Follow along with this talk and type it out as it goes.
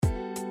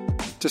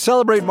To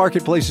celebrate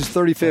Marketplace's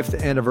 35th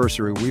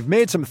anniversary, we've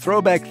made some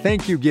throwback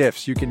thank you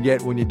gifts you can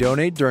get when you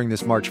donate during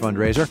this March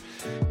fundraiser.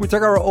 We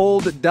took our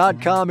old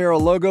 .com era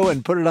logo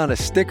and put it on a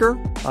sticker,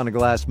 on a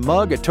glass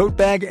mug, a tote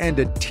bag, and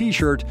a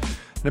t-shirt.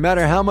 No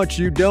matter how much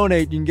you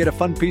donate, you can get a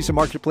fun piece of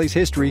Marketplace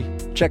history.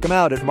 Check them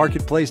out at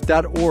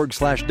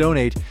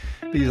marketplace.org/donate.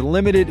 These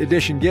limited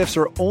edition gifts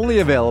are only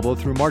available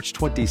through March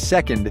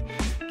 22nd.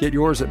 Get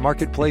yours at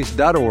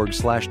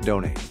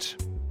marketplace.org/donate.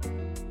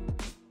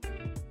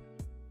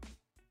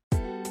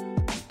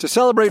 To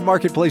celebrate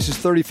Marketplace's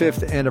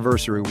 35th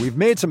anniversary, we've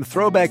made some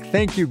throwback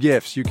thank you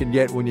gifts you can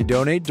get when you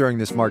donate during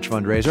this March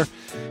fundraiser.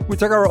 We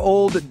took our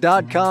old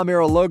 .com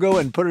era logo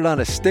and put it on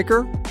a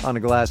sticker, on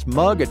a glass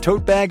mug, a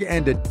tote bag,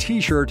 and a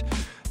t-shirt.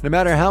 No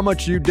matter how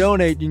much you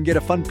donate, you can get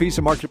a fun piece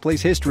of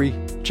Marketplace history.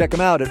 Check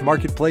them out at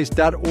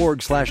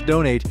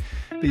marketplace.org/donate.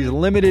 These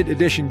limited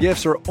edition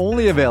gifts are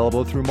only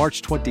available through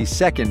March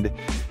 22nd.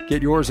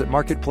 Get yours at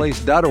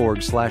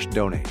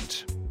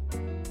marketplace.org/donate.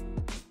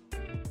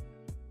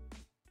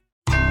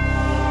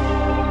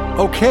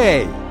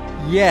 Okay,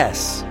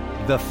 yes,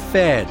 the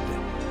Fed.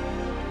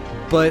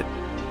 But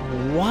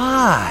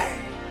why?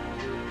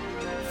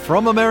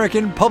 From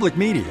American Public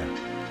Media,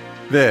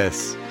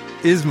 this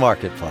is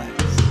Marketplace.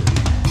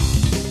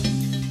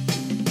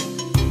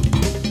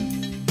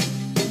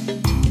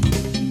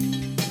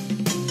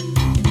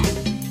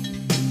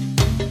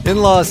 In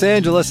Los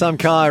Angeles, I'm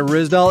Kai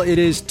Rizdal. It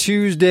is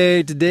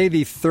Tuesday, today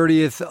the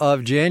 30th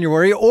of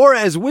January, or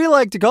as we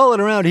like to call it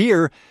around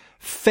here,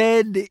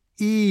 Fed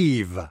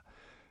Eve.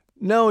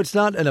 No, it's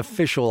not an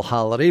official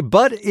holiday,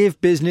 but if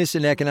business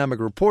and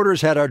economic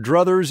reporters had our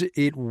druthers,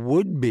 it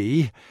would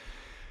be.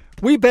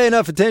 We pay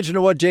enough attention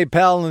to what Jay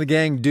Powell and the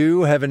gang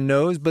do, heaven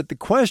knows, but the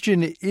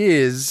question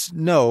is,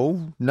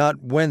 no,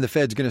 not when the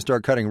Fed's going to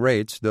start cutting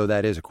rates, though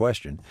that is a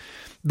question.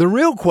 The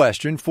real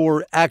question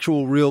for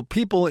actual real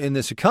people in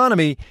this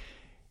economy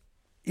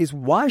is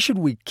why should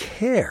we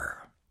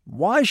care?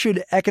 Why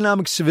should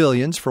economic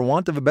civilians, for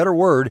want of a better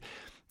word,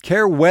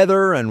 care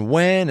whether and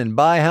when and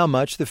by how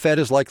much the Fed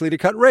is likely to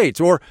cut rates,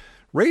 or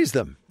raise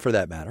them, for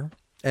that matter?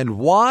 And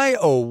why,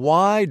 oh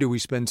why, do we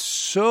spend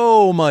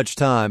so much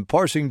time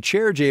parsing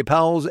Chair Jay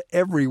Powell's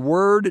every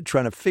word,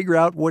 trying to figure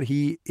out what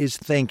he is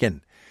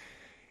thinking?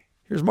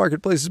 Here's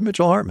Marketplace's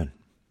Mitchell Hartman.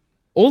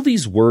 All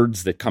these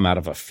words that come out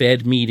of a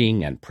Fed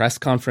meeting and press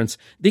conference,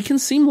 they can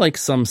seem like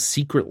some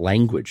secret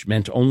language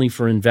meant only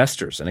for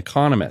investors and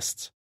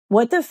economists.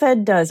 What the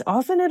Fed does,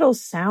 often it'll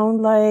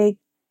sound like,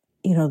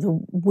 the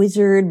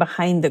wizard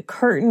behind the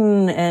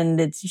curtain, and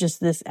it's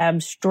just this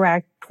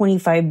abstract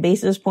 25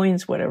 basis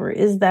points, whatever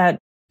is that.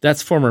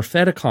 That's former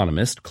Fed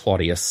economist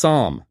Claudia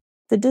Sahm.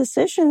 The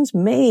decisions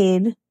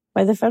made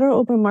by the Federal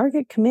Open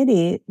Market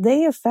Committee,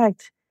 they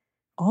affect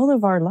all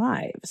of our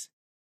lives.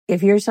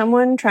 If you're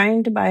someone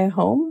trying to buy a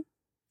home,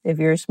 if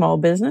you're a small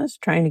business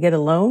trying to get a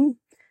loan,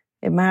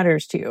 it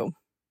matters to you.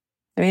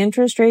 The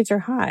interest rates are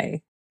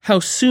high. How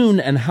soon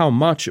and how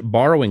much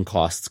borrowing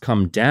costs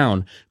come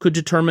down could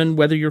determine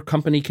whether your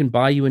company can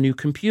buy you a new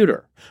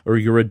computer or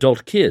your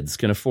adult kids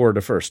can afford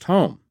a first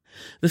home.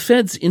 The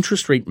Fed's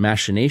interest rate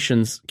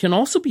machinations can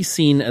also be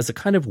seen as a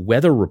kind of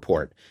weather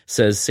report,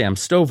 says Sam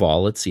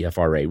Stovall at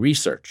CFRA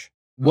Research.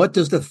 What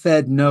does the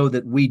Fed know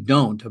that we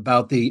don't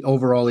about the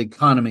overall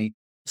economy?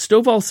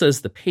 Stovall says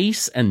the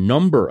pace and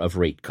number of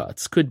rate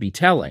cuts could be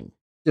telling.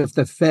 If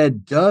the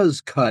Fed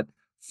does cut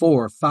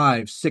 4,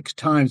 5, 6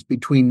 times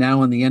between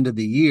now and the end of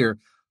the year,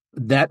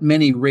 that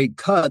many rate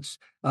cuts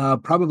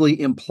probably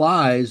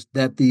implies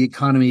that the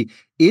economy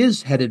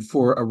is headed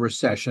for a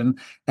recession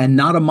and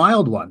not a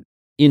mild one.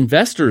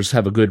 Investors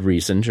have a good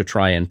reason to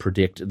try and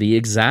predict the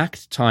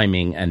exact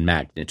timing and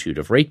magnitude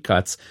of rate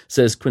cuts,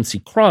 says Quincy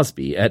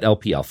Crosby at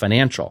LPL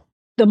Financial.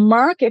 The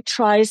market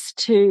tries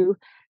to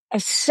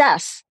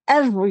assess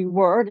every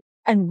word.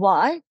 And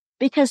why?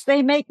 Because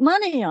they make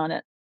money on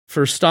it.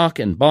 For stock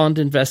and bond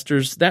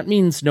investors, that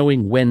means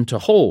knowing when to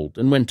hold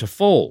and when to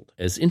fold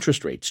as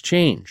interest rates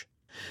change.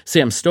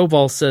 Sam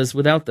Stovall says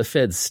without the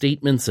Fed's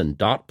statements and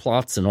dot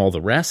plots and all the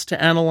rest to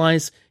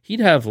analyze, he'd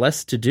have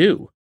less to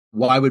do.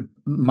 Why would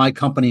my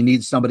company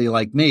need somebody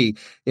like me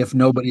if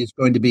nobody is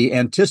going to be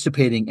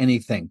anticipating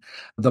anything?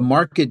 The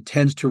market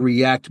tends to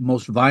react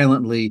most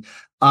violently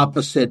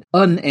opposite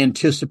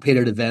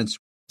unanticipated events.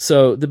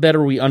 So the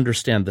better we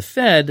understand the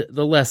Fed,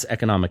 the less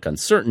economic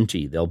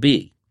uncertainty there'll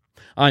be.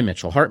 I'm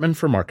Mitchell Hartman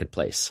for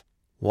Marketplace.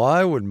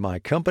 Why would my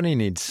company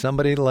need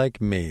somebody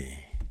like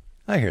me?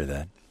 I hear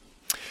that.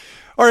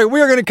 All right, we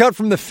are going to cut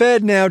from the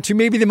Fed now to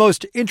maybe the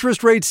most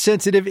interest rate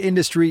sensitive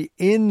industry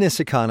in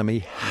this economy,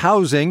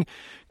 housing,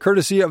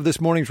 courtesy of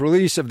this morning's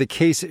release of the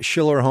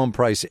Case-Shiller Home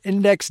Price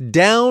Index,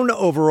 down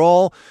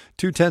overall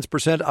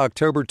 0.2%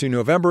 October to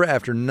November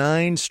after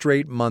 9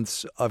 straight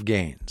months of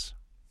gains.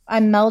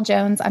 I'm Mel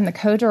Jones. I'm the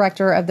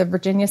co-director of the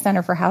Virginia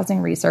Center for Housing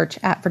Research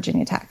at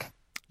Virginia Tech.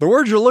 The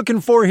word you're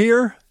looking for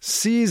here,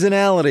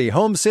 seasonality.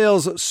 Home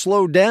sales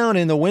slow down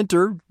in the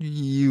winter,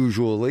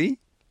 usually.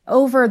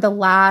 Over the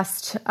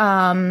last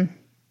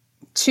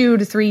 2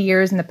 to 3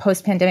 years in the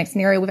post-pandemic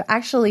scenario, we've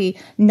actually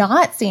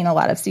not seen a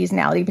lot of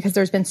seasonality because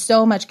there's been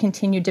so much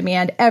continued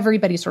demand.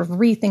 Everybody's sort of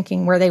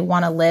rethinking where they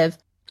want to live.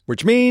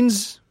 Which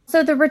means?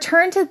 So the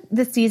return to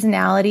the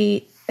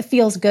seasonality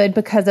feels good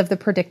because of the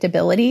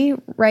predictability,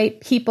 right?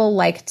 People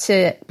like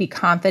to be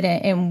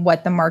confident in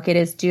what the market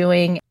is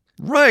doing.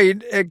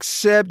 Right,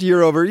 except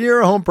year over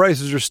year, home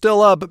prices are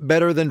still up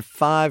better than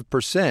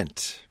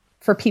 5%.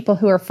 For people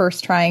who are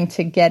first trying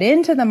to get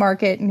into the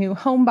market, new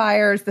home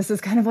buyers, this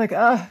is kind of like,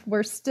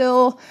 we're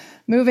still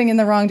moving in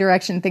the wrong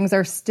direction. Things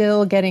are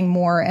still getting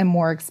more and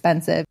more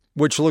expensive.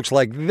 Which looks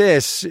like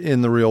this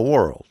in the real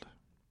world.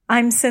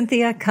 I'm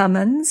Cynthia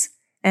Cummins,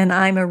 and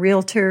I'm a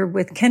realtor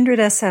with Kindred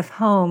SF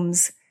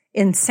Homes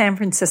in San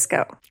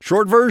Francisco.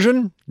 Short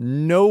version,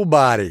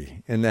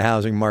 nobody in the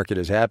housing market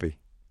is happy.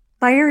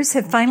 Buyers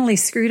have finally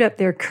screwed up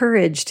their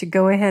courage to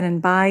go ahead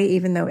and buy,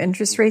 even though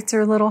interest rates are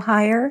a little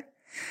higher.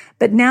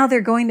 But now they're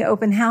going to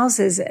open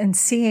houses and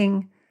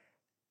seeing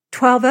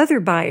 12 other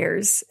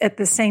buyers at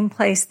the same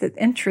place that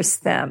interests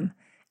them.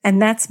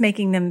 And that's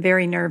making them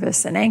very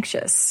nervous and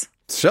anxious.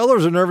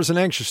 Sellers are nervous and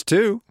anxious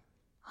too.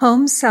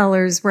 Home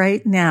sellers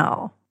right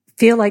now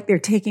feel like they're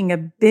taking a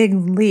big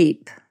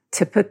leap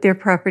to put their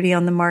property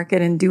on the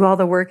market and do all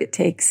the work it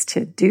takes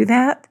to do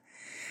that.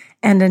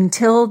 And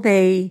until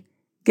they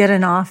get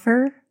an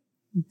offer,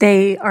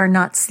 they are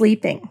not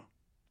sleeping.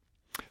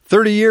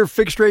 30-year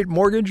fixed-rate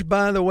mortgage,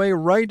 by the way,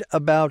 right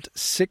about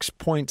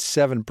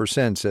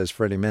 6.7%, says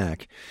Freddie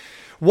Mac.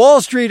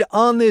 Wall Street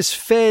on this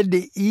Fed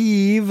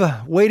eve,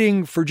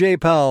 waiting for Jay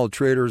Powell,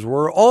 traders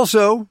were.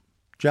 Also,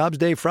 Jobs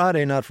Day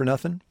Friday, not for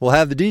nothing. We'll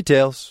have the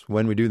details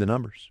when we do the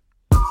numbers.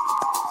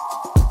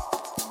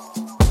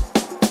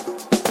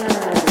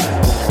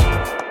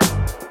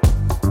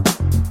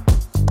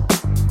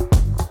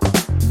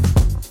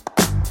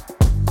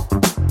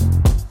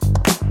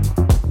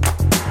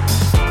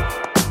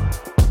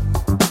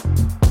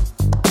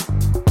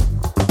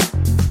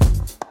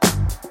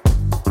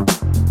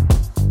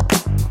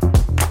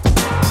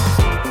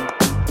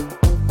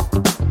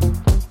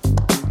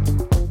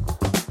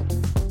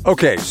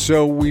 Okay,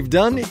 so we've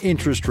done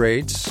interest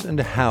rates and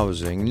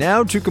housing.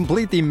 Now to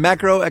complete the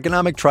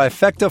macroeconomic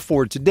trifecta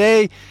for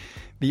today,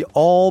 the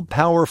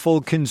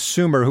all-powerful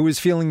consumer who is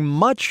feeling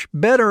much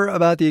better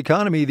about the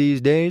economy these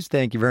days.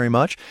 Thank you very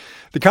much.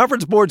 The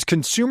Conference Board's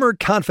Consumer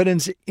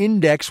Confidence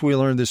Index, we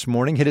learned this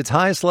morning, hit its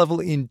highest level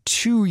in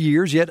 2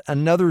 years, yet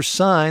another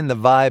sign the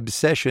vibe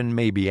session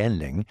may be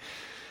ending.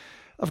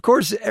 Of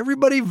course,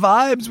 everybody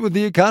vibes with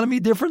the economy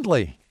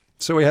differently.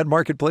 So we had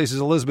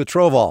Marketplace's Elizabeth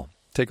Trovall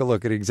take a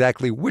look at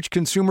exactly which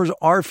consumers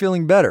are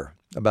feeling better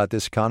about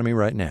this economy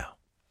right now.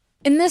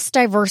 In this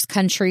diverse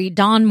country,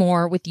 Don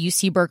Moore with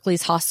UC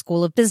Berkeley's Haas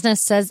School of Business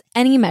says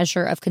any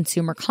measure of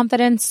consumer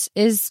confidence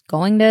is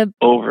going to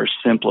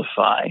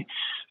oversimplify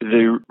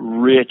the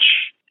rich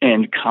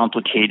and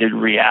complicated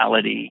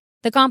reality.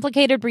 The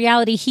complicated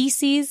reality he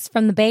sees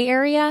from the Bay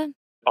Area?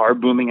 Our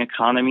booming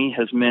economy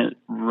has meant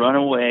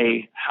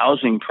runaway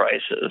housing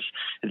prices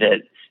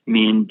that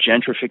mean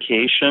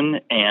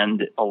gentrification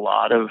and a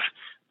lot of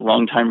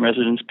longtime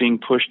residents being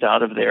pushed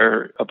out of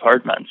their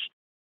apartments.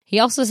 He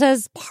also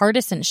says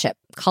partisanship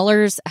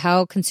colors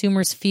how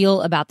consumers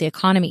feel about the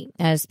economy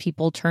as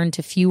people turn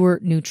to fewer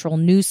neutral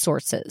news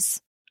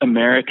sources.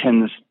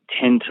 Americans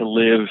tend to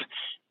live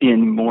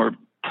in more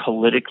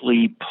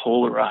politically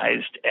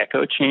polarized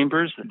echo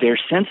chambers. Their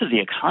sense of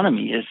the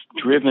economy is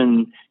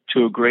driven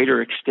to a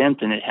greater extent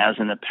than it has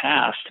in the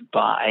past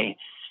by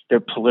their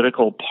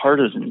political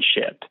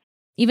partisanship.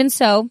 Even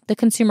so, the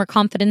Consumer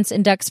Confidence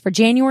Index for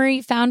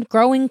January found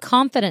growing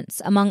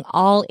confidence among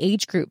all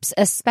age groups,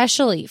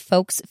 especially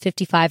folks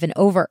 55 and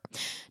over.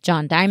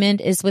 John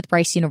Diamond is with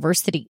Rice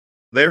University.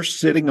 They're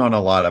sitting on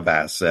a lot of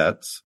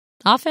assets.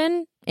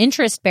 Often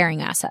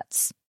interest-bearing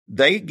assets.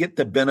 They get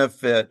the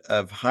benefit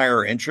of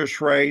higher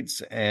interest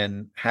rates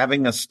and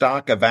having a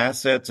stock of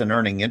assets and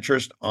earning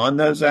interest on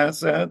those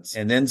assets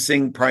and then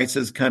seeing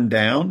prices come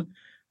down,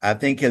 I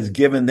think has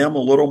given them a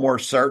little more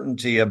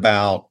certainty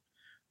about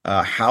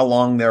how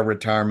long their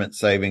retirement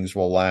savings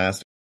will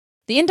last.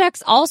 The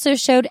index also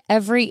showed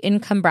every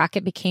income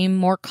bracket became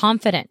more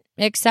confident,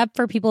 except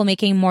for people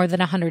making more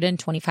than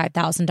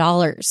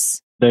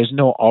 $125,000. There's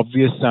no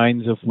obvious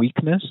signs of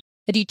weakness.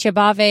 Aditya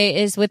Bave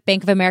is with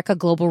Bank of America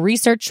Global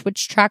Research,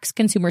 which tracks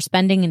consumer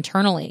spending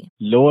internally.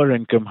 Lower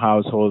income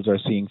households are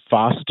seeing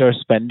faster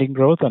spending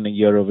growth on a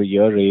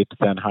year-over-year rate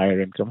than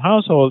higher income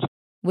households.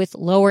 With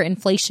lower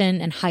inflation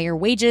and higher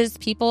wages,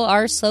 people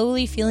are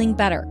slowly feeling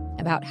better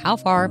about how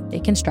far they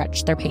can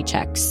stretch their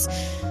paychecks.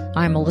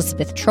 I'm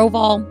Elizabeth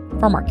Trovall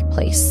for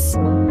Marketplace.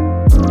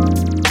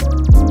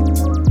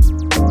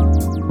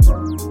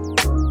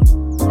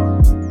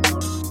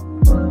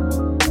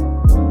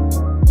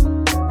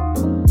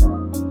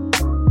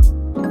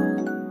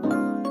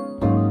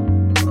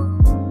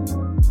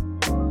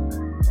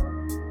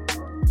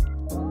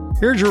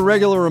 Here's your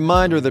regular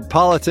reminder that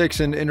politics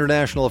and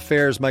international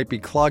affairs might be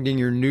clogging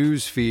your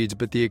news feeds,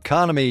 but the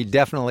economy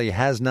definitely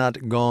has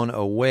not gone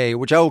away,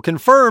 which I will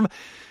confirm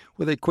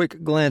with a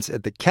quick glance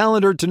at the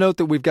calendar to note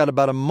that we've got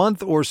about a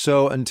month or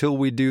so until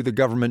we do the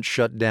government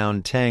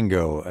shutdown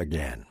tango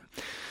again.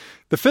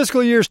 The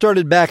fiscal year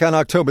started back on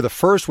October the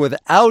 1st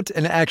without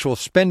an actual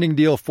spending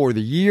deal for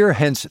the year,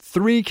 hence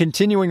 3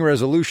 continuing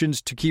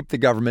resolutions to keep the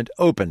government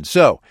open.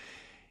 So,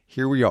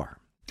 here we are.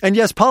 And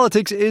yes,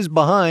 politics is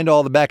behind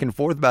all the back and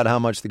forth about how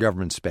much the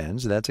government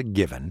spends. That's a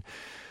given.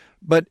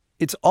 But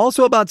it's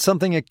also about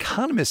something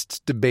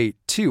economists debate,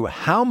 too.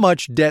 How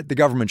much debt the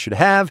government should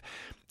have,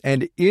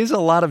 and is a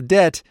lot of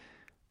debt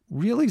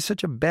really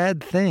such a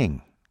bad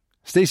thing?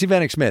 Stacey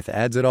Vanek Smith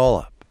adds it all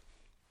up.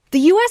 The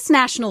U.S.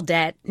 national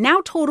debt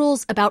now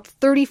totals about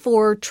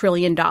 $34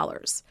 trillion.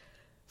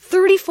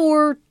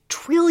 $34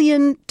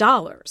 trillion.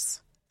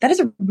 That is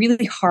a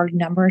really hard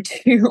number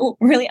to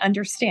really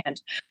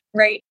understand,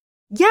 right?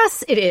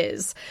 Yes, it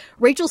is.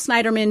 Rachel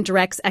Snyderman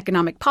directs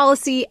economic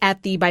policy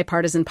at the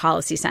Bipartisan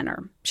Policy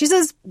Center. She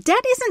says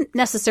debt isn't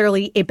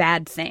necessarily a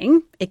bad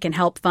thing. It can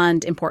help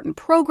fund important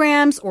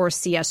programs or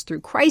see us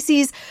through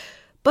crises.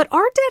 But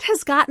our debt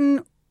has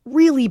gotten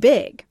really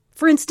big.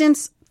 For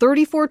instance,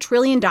 $34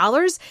 trillion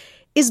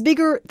is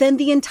bigger than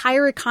the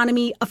entire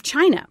economy of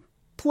China,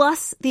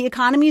 plus the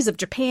economies of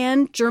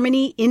Japan,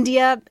 Germany,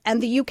 India,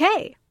 and the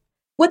UK.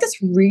 What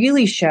this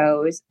really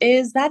shows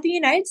is that the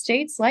United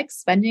States likes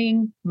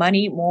spending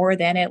money more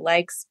than it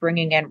likes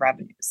bringing in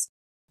revenues.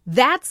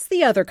 That's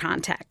the other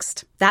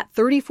context. That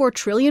 $34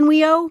 trillion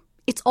we owe,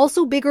 it's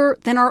also bigger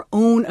than our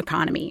own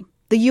economy.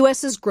 The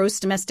U.S.'s gross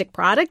domestic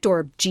product,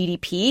 or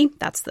GDP,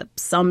 that's the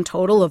sum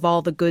total of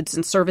all the goods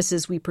and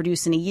services we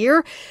produce in a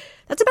year,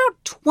 that's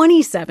about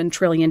 $27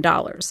 trillion,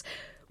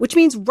 which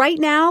means right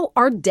now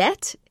our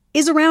debt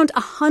is around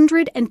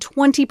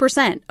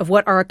 120% of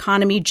what our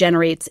economy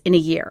generates in a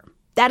year.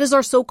 That is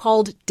our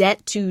so-called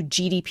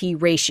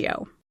debt-to-GDP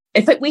ratio.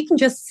 If we can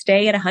just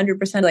stay at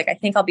 100%, I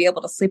think I'll be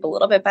able to sleep a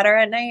little bit better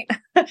at night.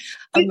 Do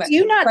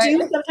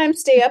you sometimes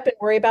stay up and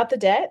worry about the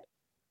debt?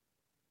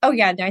 Oh,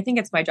 yeah. No, I think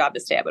it's my job to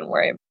stay up and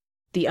worry.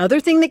 The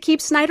other thing that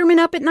keeps Snyderman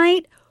up at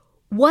night,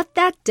 what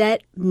that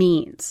debt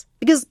means.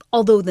 Because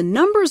although the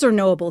numbers are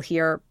knowable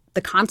here,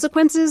 the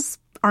consequences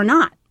are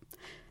not.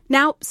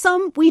 Now,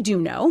 some we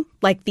do know,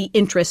 like the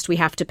interest we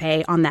have to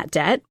pay on that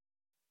debt.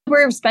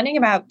 We're spending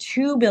about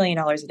 $2 billion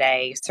a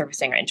day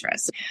servicing our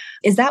interest.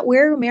 Is that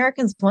where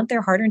Americans want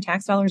their hard-earned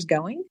tax dollars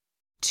going?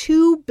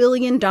 $2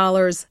 billion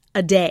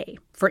a day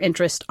for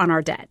interest on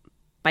our debt.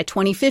 By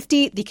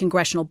 2050, the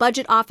Congressional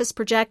Budget Office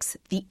projects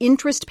the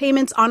interest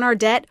payments on our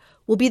debt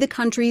will be the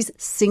country's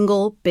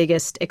single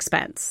biggest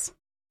expense.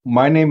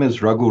 My name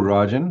is Raghu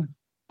Rajan.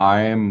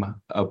 I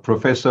am a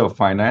professor of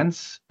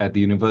finance at the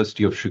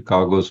University of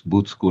Chicago's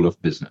Booth School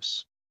of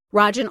Business.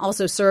 Rajan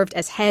also served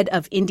as head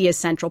of India's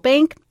central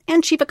bank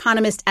and chief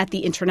economist at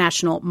the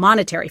International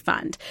Monetary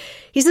Fund.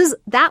 He says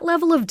that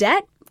level of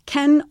debt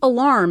can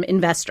alarm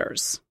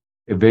investors.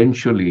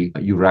 Eventually,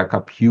 you rack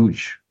up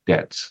huge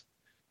debts,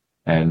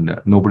 and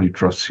nobody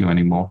trusts you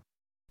anymore.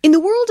 In the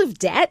world of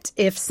debt,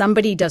 if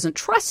somebody doesn't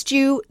trust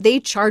you,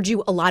 they charge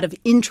you a lot of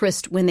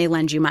interest when they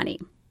lend you money.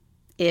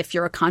 If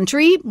you're a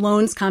country,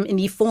 loans come in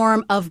the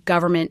form of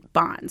government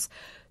bonds.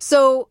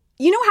 So,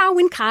 you know how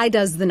when Kai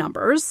does the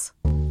numbers?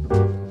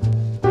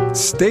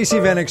 Stacey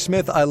Vanek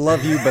Smith, I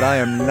love you, but I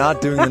am not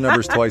doing the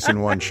numbers twice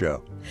in one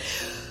show.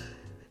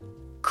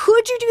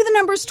 Could you do the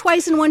numbers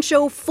twice in one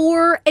show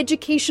for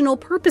educational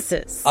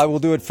purposes? I will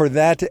do it for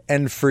that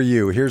and for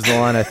you. Here's the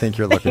line I think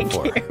you're looking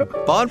for.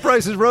 Bond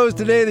prices rose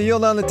today. The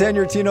yield on the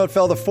 10-year T-note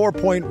fell to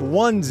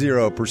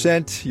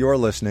 4.10%. You're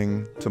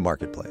listening to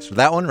Marketplace.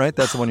 That one, right?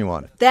 That's the one you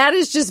wanted. That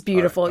is just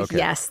beautiful. Right, okay.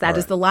 Yes, that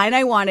is the line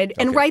I wanted.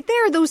 And right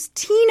there, those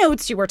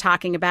T-notes you were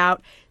talking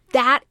about,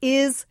 that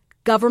is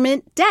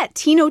government debt.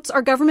 T-notes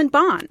are government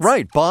bonds.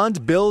 Right. Bonds,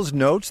 bills,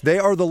 notes, they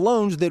are the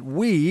loans that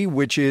we,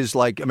 which is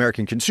like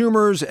American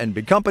consumers and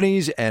big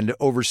companies and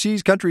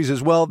overseas countries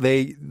as well,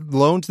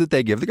 loans that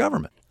they give the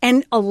government.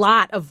 And a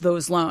lot of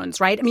those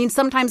loans, right? I mean,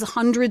 sometimes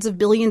hundreds of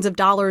billions of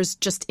dollars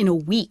just in a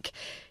week.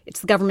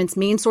 It's the government's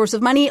main source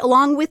of money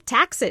along with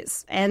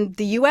taxes. And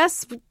the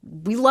U.S.,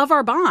 we love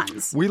our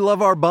bonds. We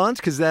love our bonds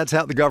because that's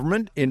how the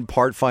government in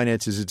part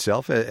finances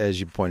itself, as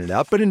you pointed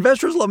out. But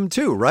investors love them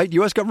too, right?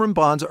 U.S. government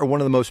bonds are one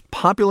of the most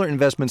popular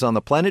investments on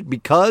the planet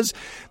because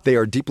they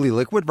are deeply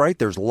liquid, right?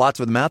 There's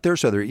lots of them out there,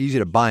 so they're easy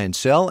to buy and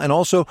sell. And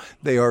also,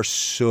 they are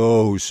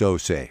so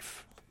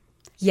safe.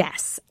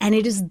 Yes, and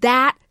it is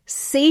that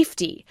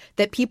safety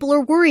that people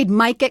are worried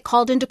might get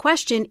called into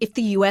question if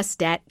the U.S.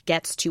 debt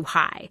gets too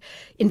high.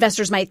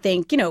 Investors might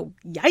think,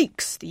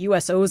 yikes, the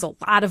U.S. owes a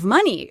lot of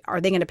money.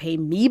 Are they going to pay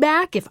me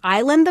back if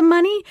I lend them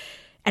money?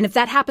 And if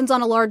that happens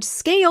on a large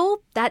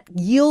scale, that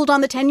yield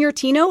on the 10-year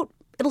T-note,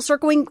 it'll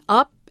start going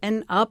up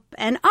and up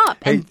and up.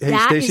 Hey,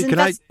 Stacey, can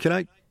I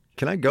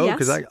go? Yes?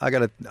 Because I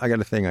got a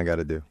thing I got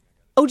to do.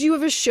 Oh, do you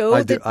have a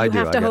show that you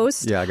have to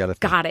host? Yeah, I got a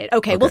thing. Got it.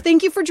 Okay. Well,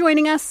 thank you for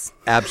joining us.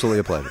 Absolutely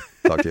a pleasure.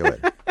 Talk to you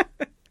later.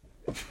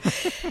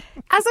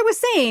 As I was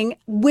saying,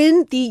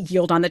 when the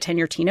yield on the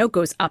 10-year T-note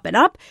goes up and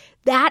up,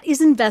 that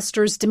is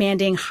investors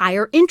demanding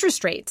higher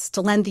interest rates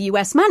to lend the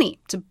U.S. money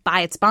to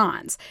buy its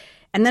bonds.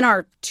 And then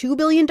our $2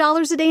 billion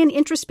a day in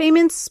interest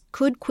payments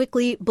could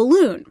quickly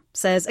balloon,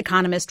 says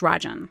economist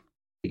Rajan.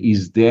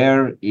 Is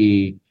there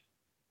a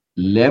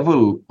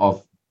level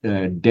of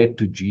debt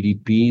to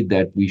GDP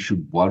that we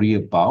should worry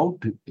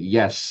about?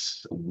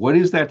 Yes. What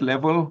is that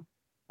level?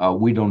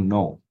 We don't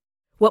know.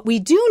 What we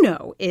do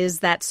know is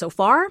that so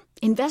far,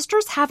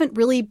 investors haven't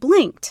really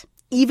blinked,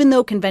 even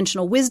though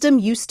conventional wisdom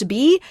used to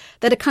be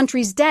that a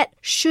country's debt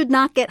should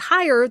not get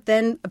higher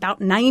than about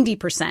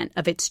 90%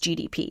 of its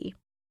GDP.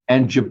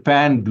 And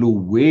Japan blew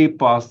way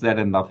past that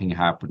and nothing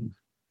happened.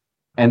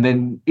 And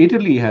then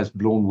Italy has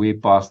blown way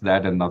past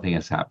that and nothing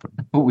has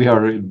happened. We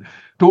are in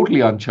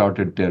totally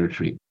uncharted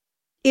territory.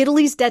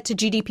 Italy's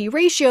debt-to-GDP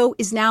ratio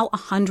is now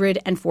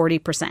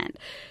 140%.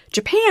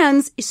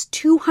 Japan's is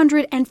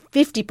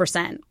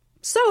 250%.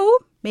 So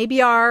maybe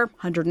our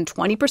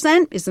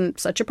 120% isn't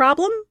such a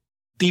problem?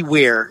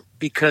 Beware,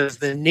 because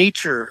the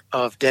nature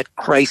of debt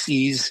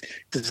crises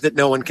is that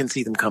no one can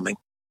see them coming.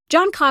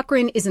 John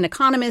Cochran is an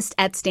economist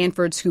at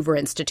Stanford's Hoover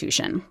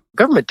Institution.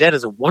 Government debt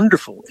is a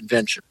wonderful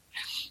invention.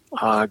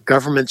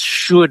 Governments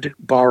should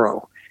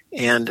borrow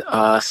and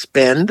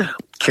spend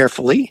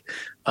carefully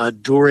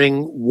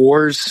during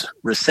wars,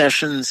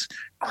 recessions,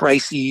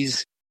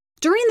 crises.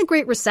 During the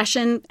Great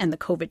Recession and the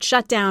COVID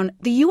shutdown,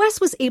 the U.S.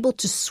 was able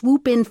to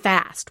swoop in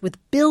fast with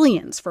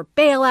billions for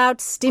bailouts,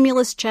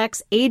 stimulus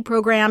checks, aid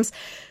programs.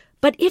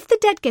 But if the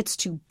debt gets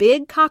too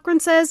big, Cochran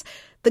says,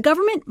 the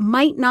government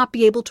might not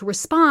be able to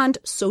respond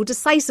so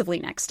decisively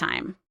next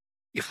time.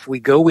 If we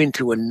go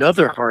into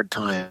another hard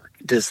time,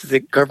 does the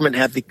government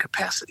have the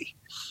capacity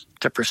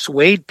to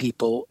persuade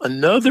people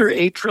another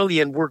 $8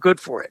 trillion, we're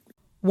good for it?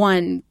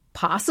 One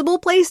possible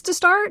place to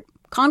start?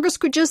 Congress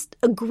could just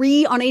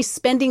agree on a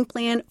spending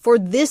plan for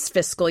this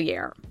fiscal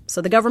year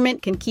so the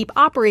government can keep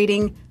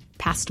operating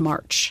past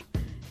March.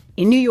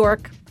 In New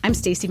York, I'm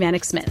Stacey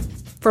Vanek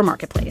Smith for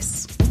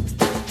Marketplace.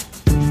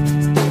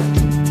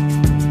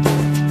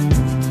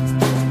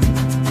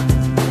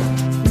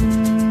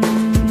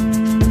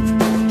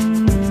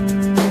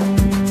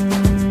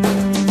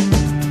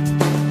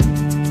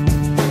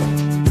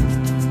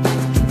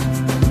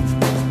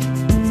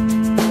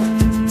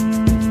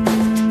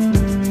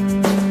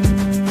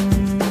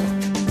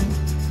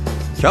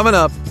 Coming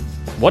up.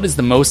 What is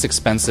the most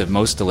expensive,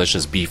 most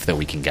delicious beef that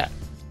we can get?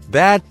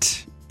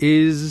 That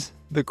is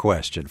the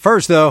question.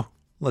 First, though,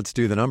 let's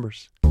do the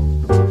numbers.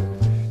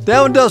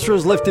 Dow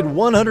Industrials lifted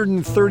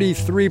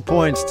 133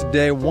 points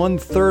today.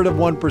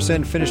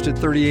 0.33%, finished at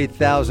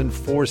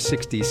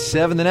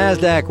 38,467. The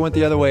NASDAQ went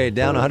the other way,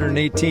 down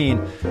 118,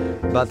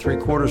 about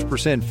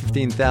 0.75%,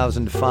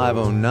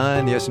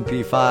 15,509. The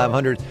S&P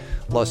 500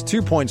 lost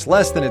 2 points,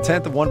 less than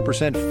 0.1%,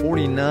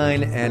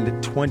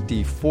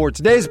 49,24.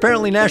 Today is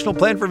apparently National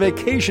Plan for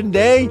Vacation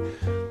Day,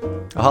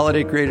 a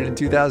holiday created in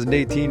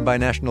 2018 by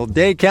National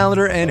Day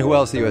Calendar. And who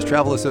else? The U.S.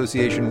 Travel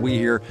Association. We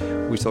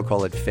still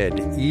call it Fed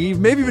Eve.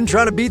 Maybe even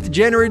trying to beat the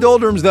January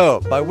doldrums, though,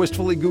 by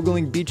wistfully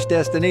Googling beach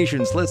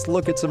destinations. Let's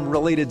look at some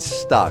related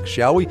stocks,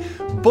 shall we?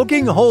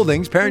 Booking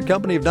Holdings, parent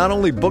company of not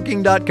only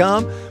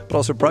Booking.com, but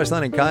also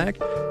Priceline and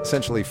Kayak,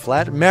 essentially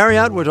flat.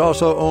 Marriott, which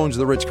also owns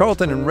the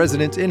Ritz-Carlton and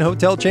Residence Inn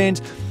hotel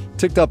chains,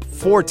 ticked up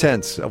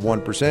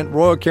 0.4%.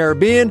 Royal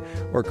Caribbean,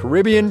 or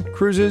Caribbean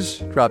Cruises,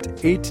 dropped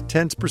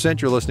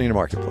 0.8%. You're listening to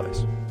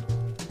Marketplace.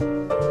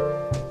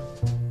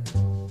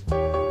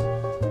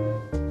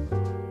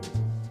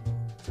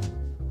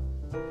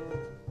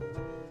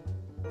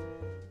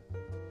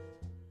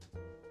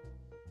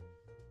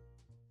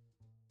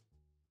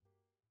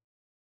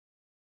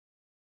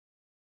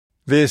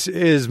 This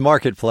is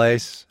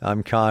Marketplace.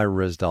 I'm Kai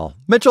Rizdal.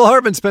 Mitchell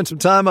Hartman spent some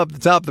time up at the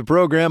top of the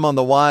program on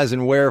the whys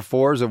and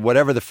wherefores of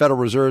whatever the Federal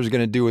Reserve is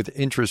going to do with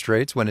interest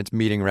rates when its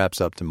meeting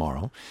wraps up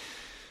tomorrow.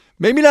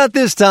 Maybe not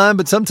this time,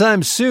 but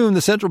sometime soon,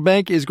 the central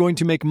bank is going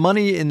to make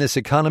money in this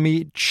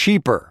economy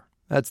cheaper.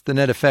 That's the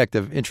net effect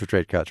of interest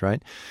rate cuts,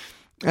 right?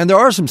 And there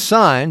are some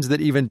signs that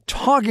even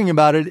talking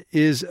about it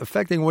is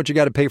affecting what you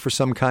got to pay for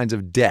some kinds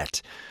of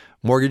debt.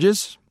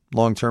 Mortgages,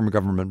 long-term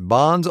government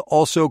bonds,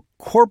 also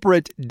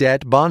corporate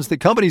debt, bonds that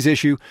companies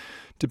issue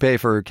to pay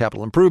for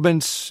capital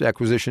improvements,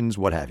 acquisitions,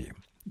 what have you.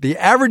 The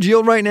average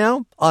yield right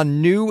now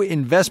on new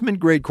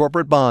investment-grade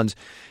corporate bonds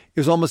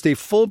is almost a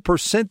full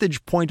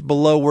percentage point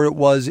below where it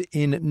was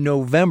in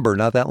November,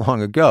 not that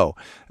long ago.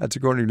 That's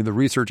according to the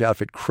research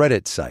outfit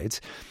Credit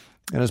Sites.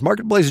 And as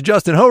Marketplace's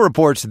Justin Ho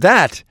reports,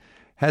 that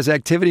has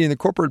activity in the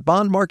corporate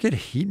bond market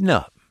heating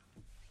up.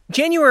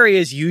 January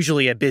is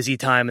usually a busy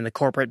time in the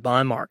corporate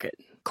bond market.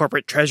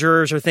 Corporate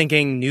treasurers are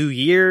thinking new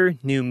year,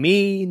 new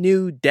me,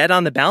 new debt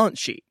on the balance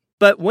sheet.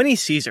 But Winnie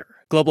Caesar,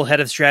 global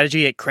head of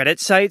strategy at Credit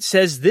Sites,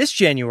 says this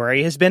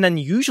January has been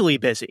unusually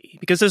busy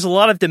because there's a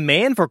lot of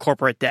demand for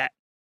corporate debt.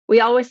 We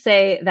always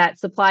say that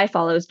supply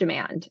follows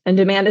demand, and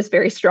demand is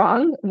very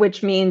strong,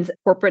 which means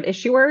corporate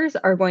issuers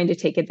are going to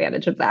take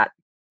advantage of that.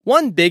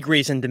 One big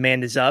reason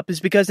demand is up is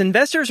because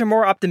investors are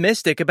more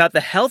optimistic about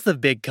the health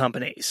of big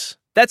companies.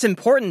 That's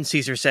important,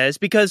 Caesar says,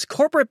 because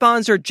corporate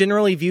bonds are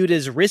generally viewed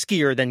as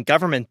riskier than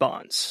government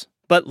bonds.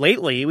 But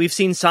lately, we've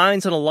seen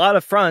signs on a lot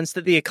of fronts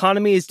that the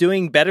economy is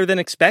doing better than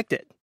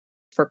expected.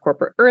 for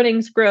corporate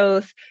earnings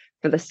growth,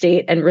 for the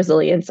state and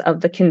resilience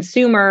of the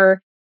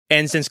consumer.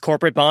 And since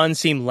corporate bonds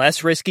seem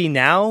less risky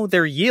now,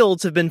 their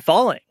yields have been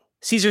falling.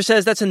 Caesar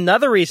says that's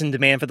another reason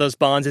demand for those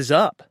bonds is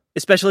up,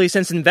 especially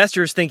since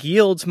investors think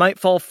yields might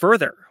fall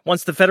further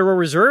once the Federal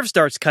Reserve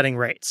starts cutting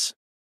rates.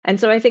 And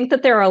so I think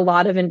that there are a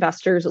lot of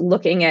investors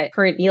looking at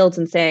current yields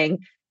and saying,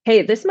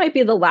 hey, this might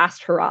be the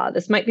last hurrah.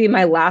 This might be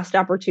my last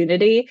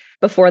opportunity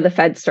before the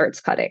Fed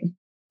starts cutting.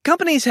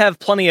 Companies have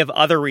plenty of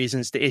other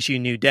reasons to issue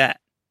new debt.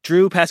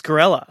 Drew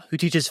Pascarella, who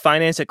teaches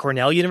finance at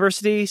Cornell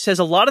University, says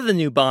a lot of the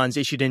new bonds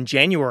issued in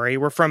January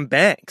were from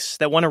banks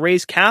that want to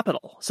raise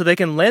capital so they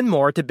can lend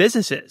more to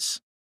businesses.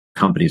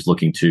 Companies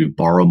looking to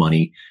borrow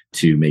money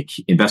to make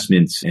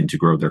investments and to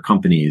grow their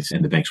companies,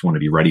 and the banks want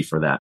to be ready for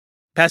that.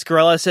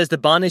 Pascarella says the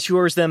bond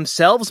issuers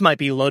themselves might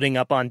be loading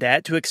up on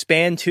debt to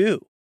expand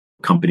too.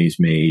 Companies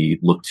may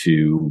look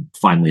to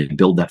finally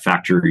build that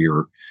factory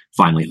or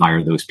finally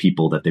hire those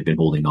people that they've been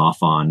holding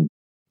off on.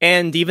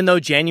 And even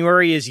though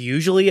January is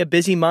usually a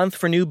busy month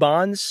for new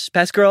bonds,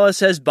 Pascarella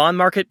says bond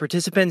market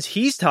participants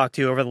he's talked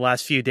to over the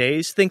last few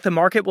days think the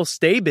market will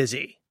stay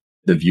busy.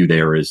 The view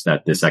there is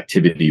that this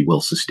activity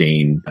will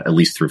sustain at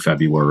least through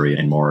February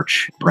and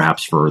March,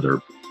 perhaps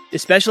further.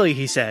 Especially,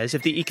 he says,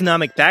 if the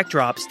economic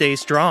backdrop stays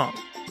strong.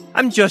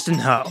 I'm Justin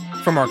Ho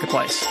for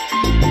Marketplace.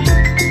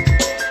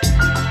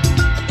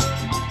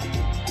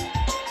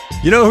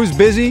 You know who's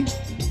busy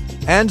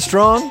and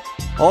strong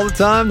all the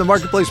time? The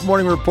Marketplace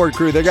Morning Report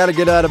crew. They got to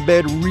get out of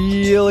bed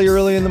really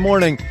early in the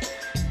morning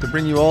to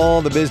bring you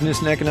all the business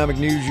and economic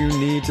news you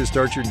need to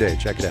start your day.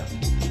 Check it out.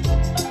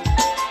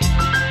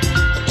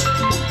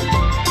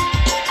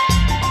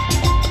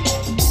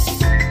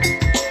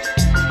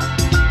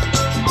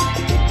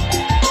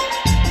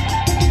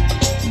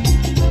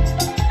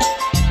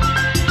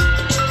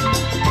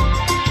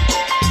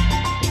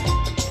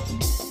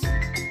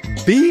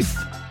 Beef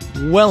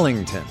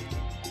Wellington.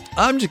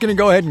 I'm just going to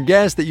go ahead and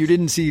guess that you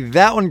didn't see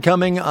that one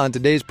coming on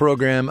today's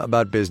program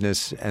about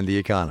business and the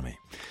economy.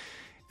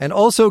 And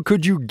also,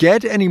 could you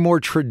get any more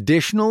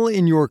traditional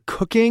in your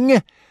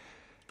cooking?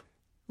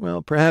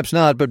 Well, perhaps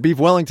not, but Beef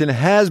Wellington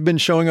has been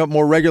showing up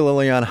more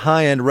regularly on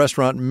high-end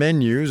restaurant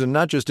menus, and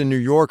not just in New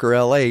York or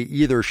L.A.,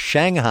 either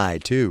Shanghai,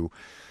 too.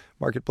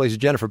 Marketplace's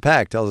Jennifer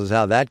Pack tells us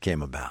how that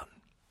came about.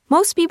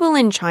 Most people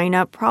in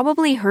China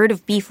probably heard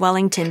of Beef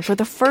Wellington for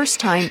the first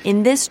time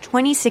in this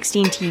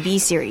 2016 TV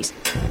series.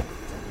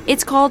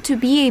 It's called To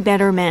Be a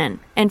Better Man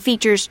and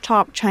features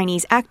top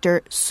Chinese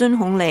actor Sun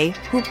Honglei,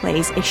 who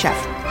plays a chef.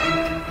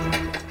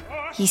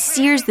 He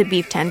sears the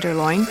beef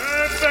tenderloin,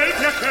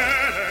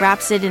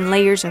 wraps it in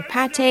layers of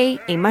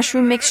pate, a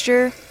mushroom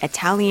mixture,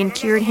 Italian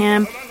cured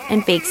ham,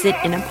 and bakes it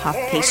in a puff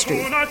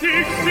pastry.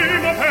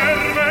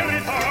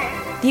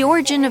 The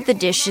origin of the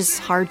dish is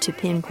hard to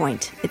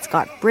pinpoint. It's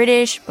got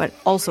British, but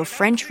also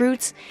French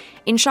roots.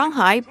 In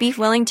Shanghai, Beef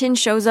Wellington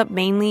shows up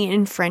mainly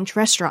in French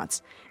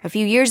restaurants. A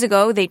few years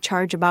ago, they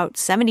charged about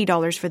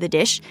 $70 for the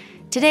dish.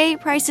 Today,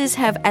 prices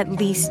have at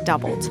least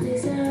doubled.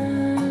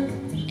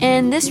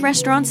 And this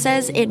restaurant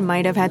says it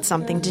might have had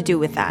something to do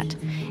with that.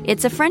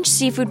 It's a French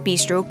seafood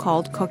bistro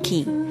called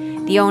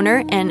Coquille. The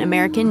owner, an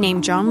American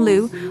named John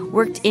Liu,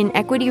 worked in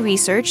equity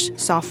research,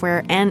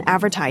 software, and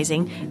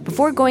advertising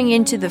before going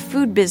into the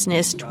food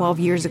business 12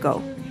 years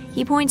ago.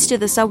 He points to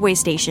the subway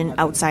station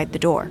outside the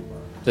door.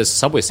 This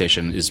subway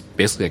station is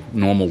basically like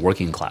normal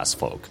working class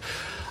folk.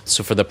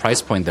 So for the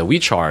price point that we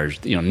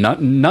charge,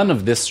 none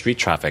of this street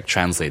traffic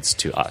translates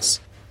to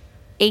us.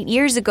 8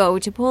 years ago,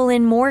 to pull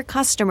in more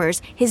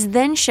customers, his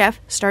then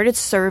chef started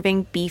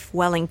serving Beef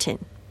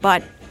Wellington,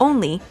 but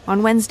only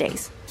on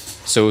Wednesdays.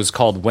 So it was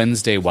called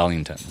Wednesday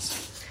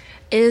Wellingtons.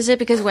 Is it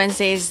because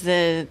Wednesday is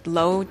the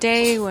low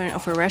day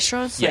for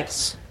restaurants?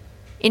 Yes.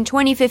 In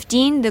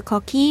 2015, the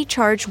Coquille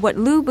charged what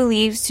Liu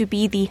believes to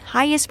be the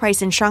highest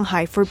price in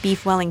Shanghai for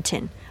Beef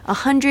Wellington,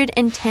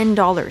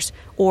 $110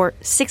 or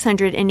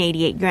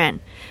 688 yuan.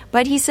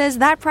 But he says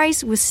that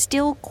price was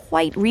still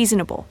quite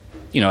reasonable.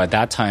 At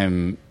that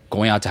time,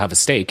 going out to have a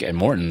steak at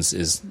Morton's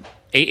is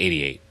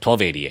 $8.88,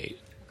 $12.88.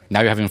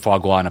 Now you're having foie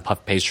gras and a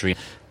puff pastry.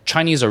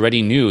 Chinese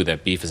already knew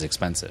that beef is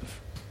expensive.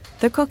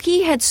 The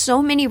Coquille had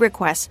so many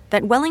requests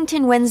that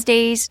Wellington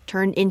Wednesdays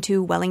turned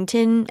into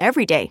Wellington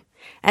every day.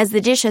 As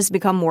the dish has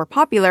become more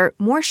popular,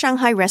 more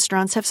Shanghai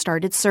restaurants have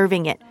started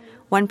serving it.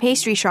 One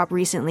pastry shop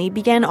recently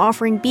began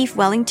offering Beef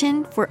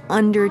Wellington for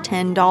under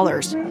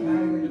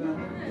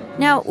 $10.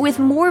 Now, with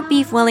more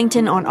Beef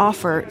Wellington on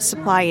offer,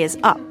 supply is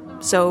up,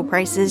 so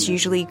prices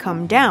usually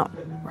come down,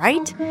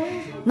 right?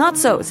 Not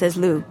so, says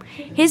Liu.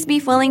 His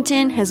Beef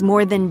Wellington has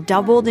more than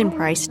doubled in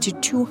price to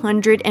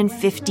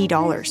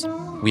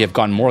 $250. We have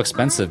gotten more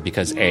expensive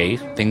because A,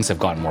 things have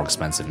gotten more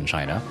expensive in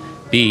China.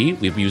 B,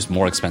 we've used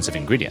more expensive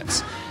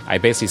ingredients. I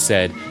basically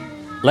said,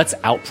 let's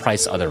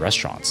outprice other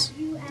restaurants.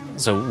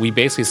 So we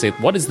basically say,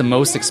 what is the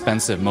most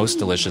expensive, most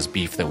delicious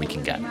beef that we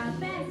can get?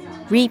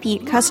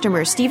 Repeat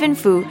customer Stephen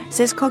Fu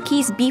says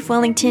Coquille's Beef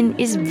Wellington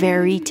is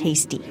very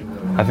tasty.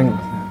 I think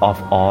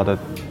of all the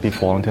Beef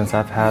Wellingtons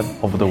I've had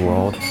over the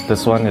world,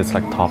 this one is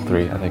like top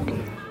 3, I think.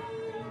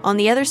 On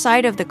the other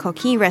side of the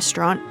coquille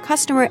restaurant,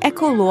 customer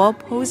Echo Luo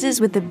poses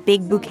with a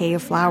big bouquet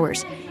of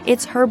flowers.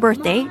 It's her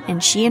birthday,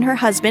 and she and her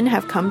husband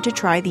have come to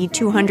try the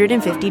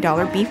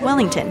 $250 beef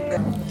Wellington.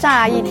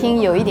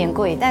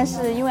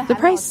 The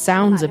price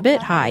sounds a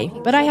bit high,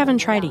 but I haven't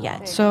tried it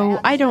yet, so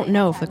I don't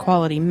know if the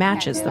quality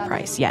matches the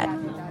price yet.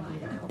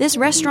 This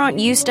restaurant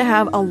used to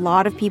have a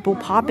lot of people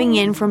popping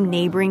in from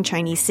neighboring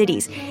Chinese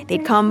cities.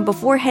 They'd come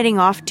before heading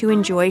off to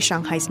enjoy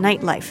Shanghai's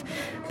nightlife.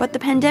 But the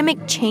pandemic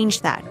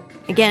changed that.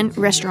 Again,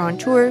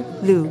 restaurateur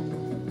Lu.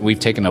 We've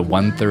taken a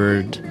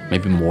 1/3,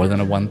 maybe more than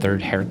a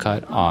 1/3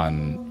 haircut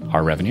on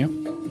our revenue.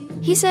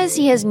 He says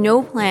he has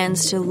no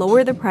plans to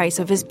lower the price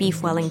of his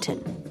beef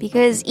Wellington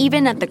because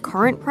even at the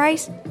current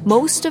price,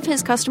 most of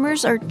his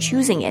customers are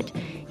choosing it.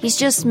 He's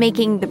just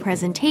making the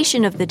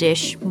presentation of the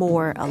dish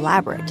more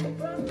elaborate.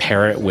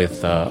 Pair it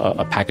with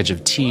a package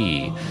of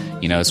tea,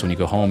 so when you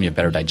go home, you have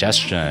better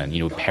digestion.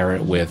 Pair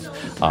it with,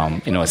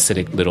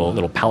 acidic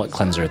little palate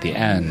cleanser at the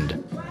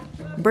end.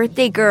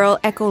 Birthday girl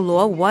Echo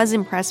Luo was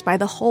impressed by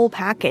the whole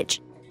package.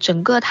 She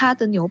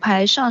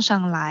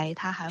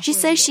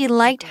says she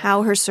liked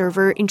how her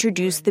server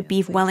introduced the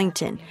beef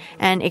Wellington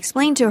and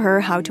explained to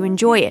her how to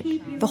enjoy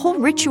it. The whole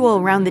ritual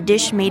around the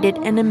dish made it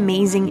an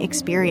amazing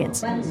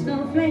experience.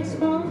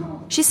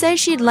 She says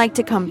she'd like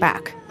to come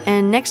back,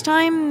 and next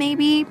time,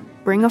 maybe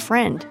bring a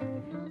friend.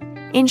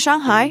 In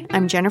Shanghai,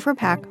 I'm Jennifer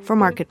Pack for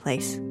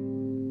Marketplace.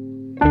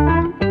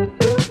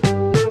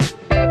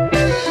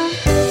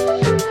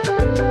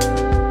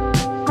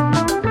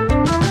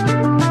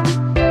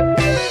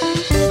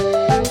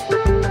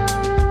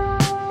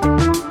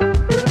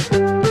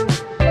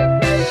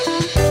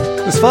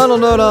 Final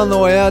note on the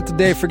way out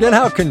today, forget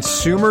how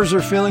consumers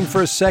are feeling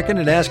for a second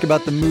and ask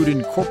about the mood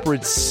in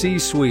corporate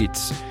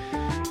C-suites.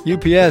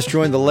 UPS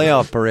joined the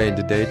layoff parade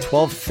today.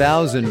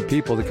 12,000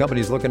 people. The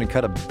company's looking to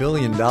cut $1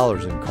 billion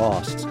in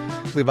costs.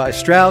 Levi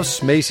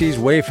Strauss, Macy's,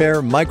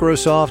 Wayfair,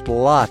 Microsoft,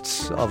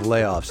 lots of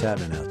layoffs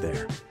happening out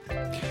there.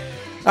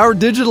 Our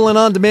digital and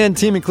on-demand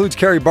team includes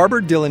Carrie Barber,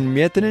 Dylan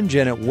Miettinen,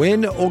 Janet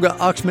Wynn, Olga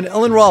Oxman,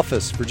 Ellen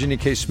Rolfes, Virginia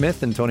K.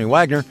 Smith, and Tony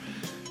Wagner.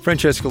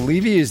 Francesca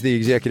Levy is the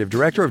Executive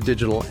Director of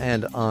Digital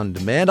and On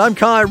Demand. I'm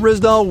Kai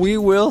Risdall. We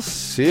will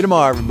see you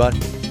tomorrow, everybody.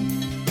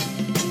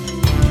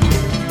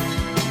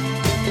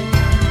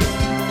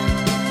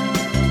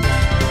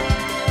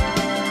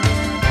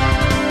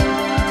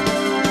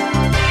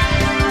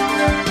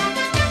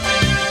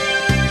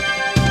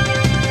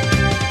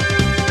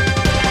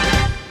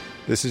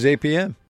 This is APM.